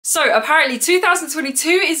So apparently 2022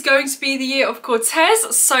 is going to be the year of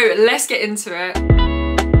Cortez, so let's get into it.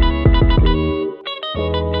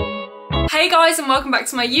 Hey guys, and welcome back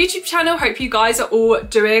to my YouTube channel. Hope you guys are all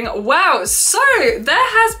doing well. So there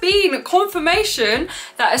has been confirmation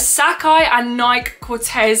that a Sacai and Nike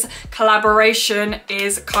Cortez collaboration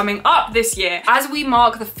is coming up this year. As we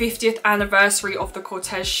mark the 50th anniversary of the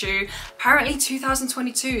Cortez shoe, apparently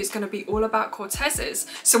 2022 is going to be all about Cortezes.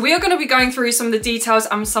 So we are going to be going through some of the details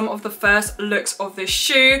and some of the first looks of this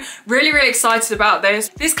shoe. Really excited about this.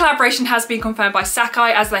 This collaboration has been confirmed by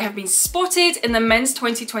Sacai, as they have been spotted in the men's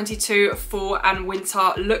 2022 fall and winter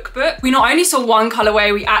lookbook. We not only saw one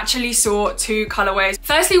colorway, we actually saw two colorways.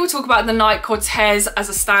 Firstly, we'll talk about the Nike Cortez as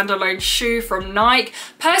a standalone shoe from Nike.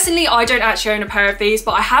 Personally, I don't actually own a pair of these,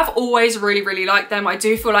 but I have always really liked them. I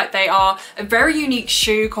do feel like they are a very unique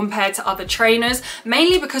shoe compared to other trainers,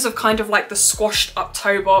 mainly because of kind of like the squashed up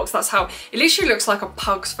toe box. That's how it literally looks, like a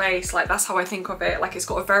pug's face. Like, that's how I think of it. Like, it's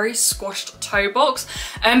got a very squashed toe box.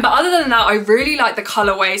 But other than that, I really like the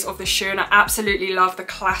colorways of the shoe, and I absolutely love the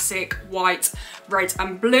classic white, red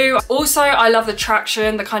and blue. Also, I love the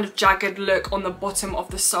traction, the kind of jagged look on the bottom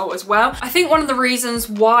of the sole as well. I think one of the reasons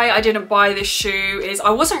why I didn't buy this shoe is I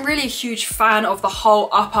wasn't really a huge fan of the whole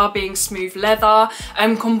upper being smooth leather,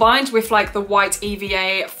 combined with like the white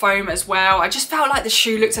EVA foam as well. I just felt like the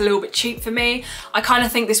shoe looked a little bit cheap for me. I kind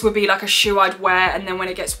of think this would be like a shoe I'd wear, and then when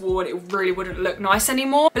it gets worn, it really wouldn't look nice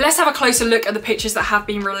anymore. But let's have a closer look at the pictures that have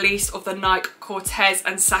been released of the Nike Cortez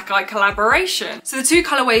and Sacai collaboration. So the two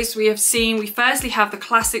colorways we have seen, we firstly have the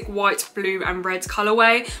classic white, blue and red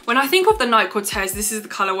colorway. When I think of the Nike Cortez, this is the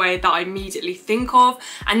colorway that I immediately think of.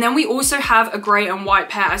 And then we also have a grey and white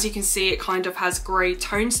pair. As you can see, it kind of has grey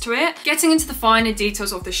tones to it. Getting into the finer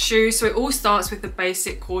details of the shoe, so it all starts with the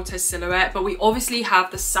basic Cortez silhouette, but we obviously have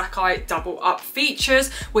the Sacai double up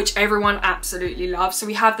features, which everyone absolutely loves. So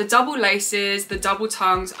we have the double laces, the double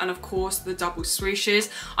tongues, and of course the double swooshes.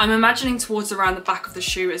 I'm imagining towards around the back of the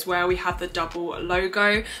shoe as well, we have the double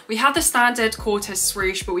logo. We have the standard Cortez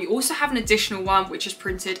swoosh, but we also have an additional one which is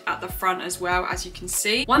printed at the front as well, as you can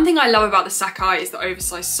see. One thing I love about the Sacai is the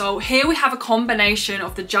oversized sole. Here we have a combination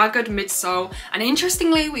of the jagged midsole, and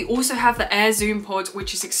interestingly we also have the air zoom pod,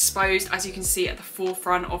 which is exposed, as you can see, at the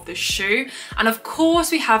forefront of the shoe. And of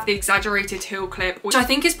course we have the exaggerated heel clip, which I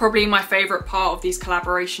think is probably my favorite part of these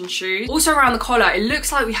collaboration shoes. Also around the collar, it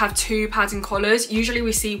looks like we have two padding collars. Usually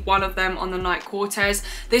we see one of them on the Nike Cortez.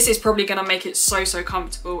 This is probably going to make it so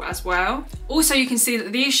comfortable as well. Also, you can see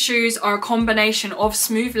that these shoes are a combination of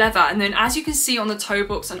smooth leather, and then as you can see on the toe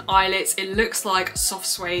box and eyelets, it looks like soft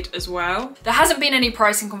suede as well. There hasn't been any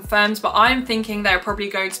pricing confirmed, but I'm thinking they're probably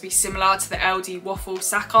going to be similar to the LD Waffle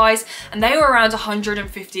Sacai's, and they were around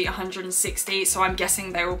 150, 160, so I'm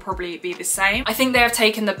guessing they will probably be the same. I think they have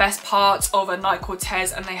taken the best parts of a Nike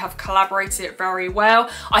Cortez and they have collaborated it very well.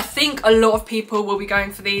 I think a lot of people will be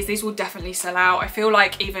going for these. These will definitely sell out. I feel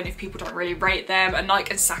like even if people don't really rate them, a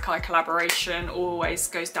Nike and Sacai collaboration always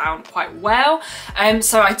goes down quite well.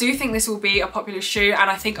 So I do think this will be a popular shoe, and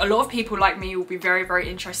I think a lot of people like me will be very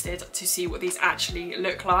interested to see what these actually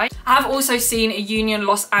look like. I have also seen a Union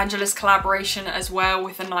Los Angeles collaboration as well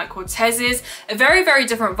with the Nike Cortezes. A very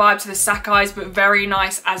different vibe to the Sacai's, but very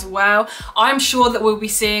nice as well. I'm sure that we'll be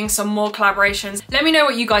seeing some more collaborations. Let me know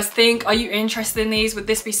what you guys think. Are you interested in these? Would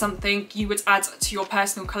this be something you would add to your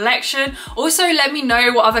personal collection? Also, let me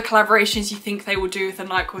know what other collaborations you think they will do with the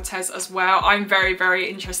Nike Cortez as well. I'm very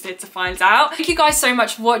interested to find out. Thank you guys so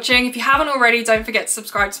much for watching. If you haven't already, don't forget to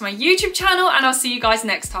subscribe to my YouTube channel, and I'll see you guys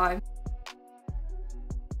next time.